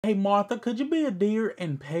Hey, Martha, could you be a dear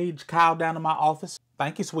and page Kyle down to my office?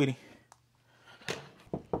 Thank you, sweetie.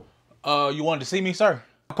 You wanted to see me, sir?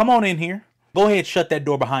 Come on in here. Go ahead, shut that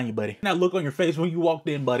door behind you, buddy. That look on your face when you walked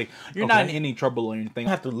in, buddy. You're not in any trouble or anything. You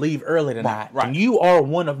have to leave early tonight. Right. And you are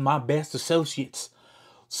one of my best associates.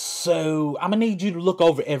 So I'm gonna need you to look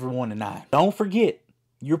over everyone tonight. Don't forget,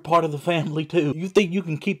 you're part of the family too. You think you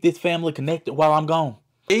can keep this family connected while I'm gone?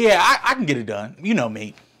 Yeah, I can get it done. You know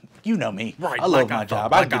me. You know me. Right. I love my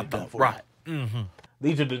job. I get it done for you. Right.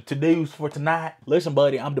 These are the to-dos for tonight. Listen,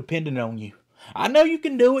 buddy, I'm depending on you. I know you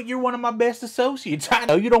can do it. You're one of my best associates. I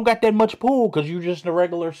know you don't got that much pull because you're just a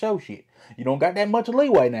regular associate. You don't got that much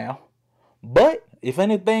leeway now. But if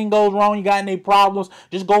anything goes wrong, you got any problems,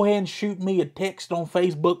 just go ahead and shoot me a text on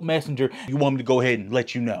Facebook Messenger. You want me to go ahead and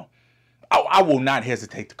let you know. I will not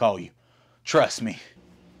hesitate to call you. Trust me.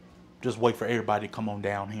 Just wait for everybody to come on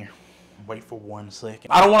down here. Wait for 1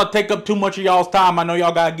 second. I don't want to take up too much of y'all's time. I know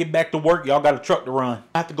y'all got to get back to work. Y'all got a truck to run.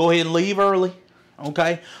 I have to go ahead and leave early.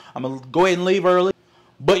 Okay? I'm going to go ahead and leave early.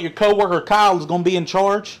 But your coworker Kyle is going to be in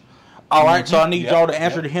charge. All right? So I need y'all to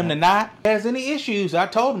answer to him tonight. If he has any issues, I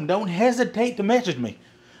told him, don't hesitate to message me.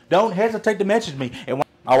 Don't hesitate to message me. And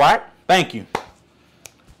all right? Thank you.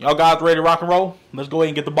 Y'all guys ready to rock and roll? Let's go ahead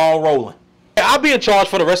and get the ball rolling. I'll be in charge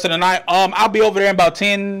for the rest of the night. I'll be over there in about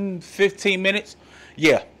 10, 15 minutes.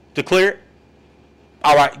 Yeah. To clear it?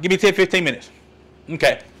 All right, give me 10, 15 minutes.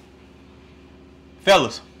 Okay.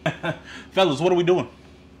 Fellas. Fellas, what are we doing?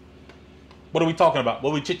 What are we talking about? What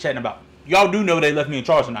are we chit-chatting about? Y'all do know they left me in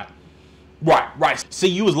charge tonight. Right. See,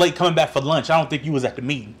 you was late coming back for lunch. I don't think you was at the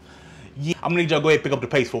meeting. Yeah, I'm going to need y'all to go ahead and pick up the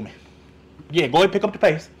pace for me. Yeah, go ahead and pick up the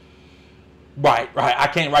pace. Right. I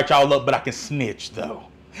can't write y'all up, but I can snitch, though.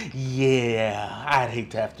 Yeah, I'd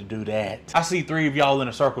hate to have to do that. I see 3 of y'all in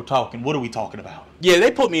a circle talking. What are we talking about? Yeah, they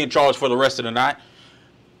put me in charge for the rest of the night.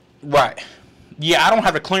 Right. Yeah, I don't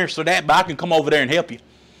have a clearance for that, but I can come over there and help you.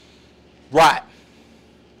 Right.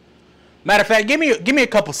 Matter of fact, give me a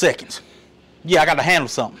couple seconds. Yeah, I got to handle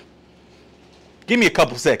something. Give me a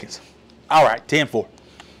couple seconds. All right, 10-4.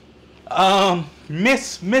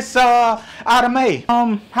 Miss Ida Mae.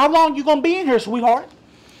 How long you gonna be in here, sweetheart?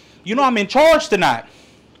 You know I'm in charge tonight.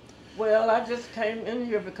 Well, I just came in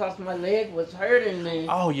here because my leg was hurting me.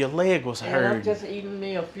 Oh, your leg was hurting. And I'm just eating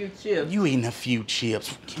me a few chips. You eating a few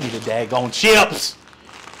chips. Give me the daggone chips.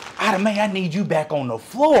 Ida Mae, I need you back on the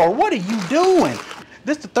floor. What are you doing?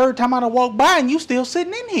 This is the 3rd time I done walked by and you still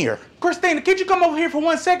sitting in here. Christina, could you come over here for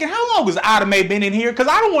 1 second? How long has Ida Mae been in here? Because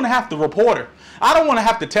I don't want to have to report her. I don't want to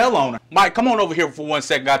have to tell on her. Mike, come on over here for 1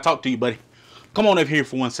 second. Gotta talk to you, buddy. Come on over here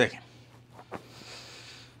for 1 second.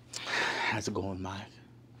 How's it going, Mike?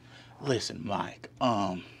 Listen, Mike,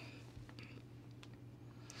 I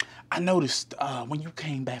noticed when you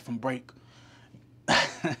came back from break,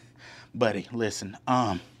 buddy, listen,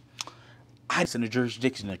 I was in the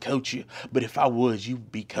jurisdiction to coach you, but if I was,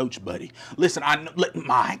 you'd be coached, buddy. Listen,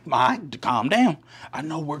 Mike, calm down. I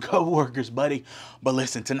know we're co-workers, buddy, but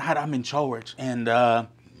listen, tonight I'm in charge, and I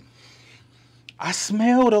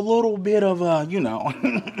smelled a little bit of, you know,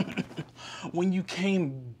 when you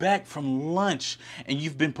came back from lunch and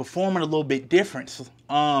you've been performing a little bit different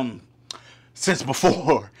since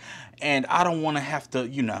before. And I don't want to have to,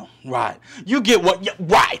 you know, right. You get what,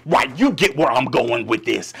 right. You get where I'm going with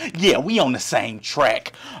this. Yeah, we on the same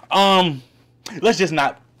track. Let's just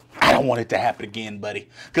not, I don't want it to happen again, buddy,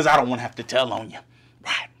 because I don't want to have to tell on you.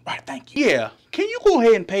 Right, thank you. Yeah, can you go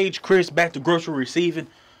ahead and page Chris back to grocery receiving?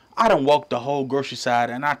 I done walked the whole grocery side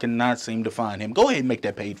and I cannot seem to find him. Go ahead and make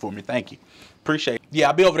that page for me. Thank you. Appreciate it. Yeah,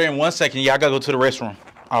 I'll be over there in 1 second. Yeah, I gotta go to the restroom.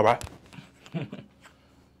 All right.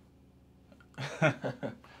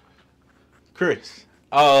 Chris,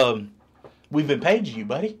 we've been paging you,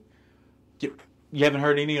 buddy. You haven't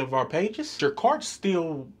heard any of our pages? Your cart's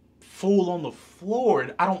still full on the floor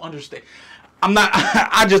and I don't understand.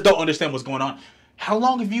 I just don't understand what's going on. How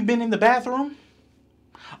long have you been in the bathroom?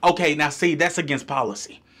 Okay, now see, that's against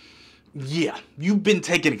policy. Yeah, you've been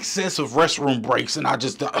taking excessive restroom breaks and I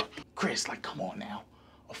just, Chris, like, come on now.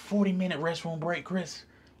 A 40-minute restroom break, Chris?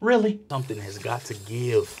 Really? Something has got to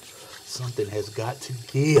give. Something has got to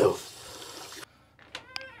give.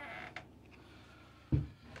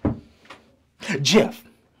 Jeff.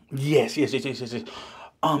 Yes.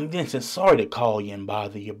 Vincent, sorry to call you and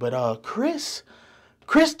bother you, but, Chris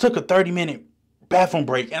took a 30-minute bathroom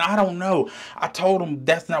break, and I don't know. I told him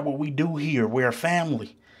that's not what we do here. We're a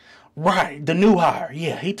family. Right, the new hire.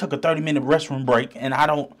 Yeah, he took a 30-minute restroom break, and I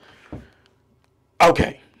don't...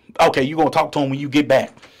 Okay, you gonna talk to him when you get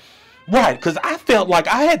back. Right, because I felt like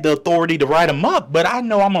I had the authority to write him up, but I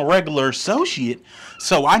know I'm a regular associate,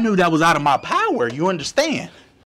 so I knew that was out of my power, you understand?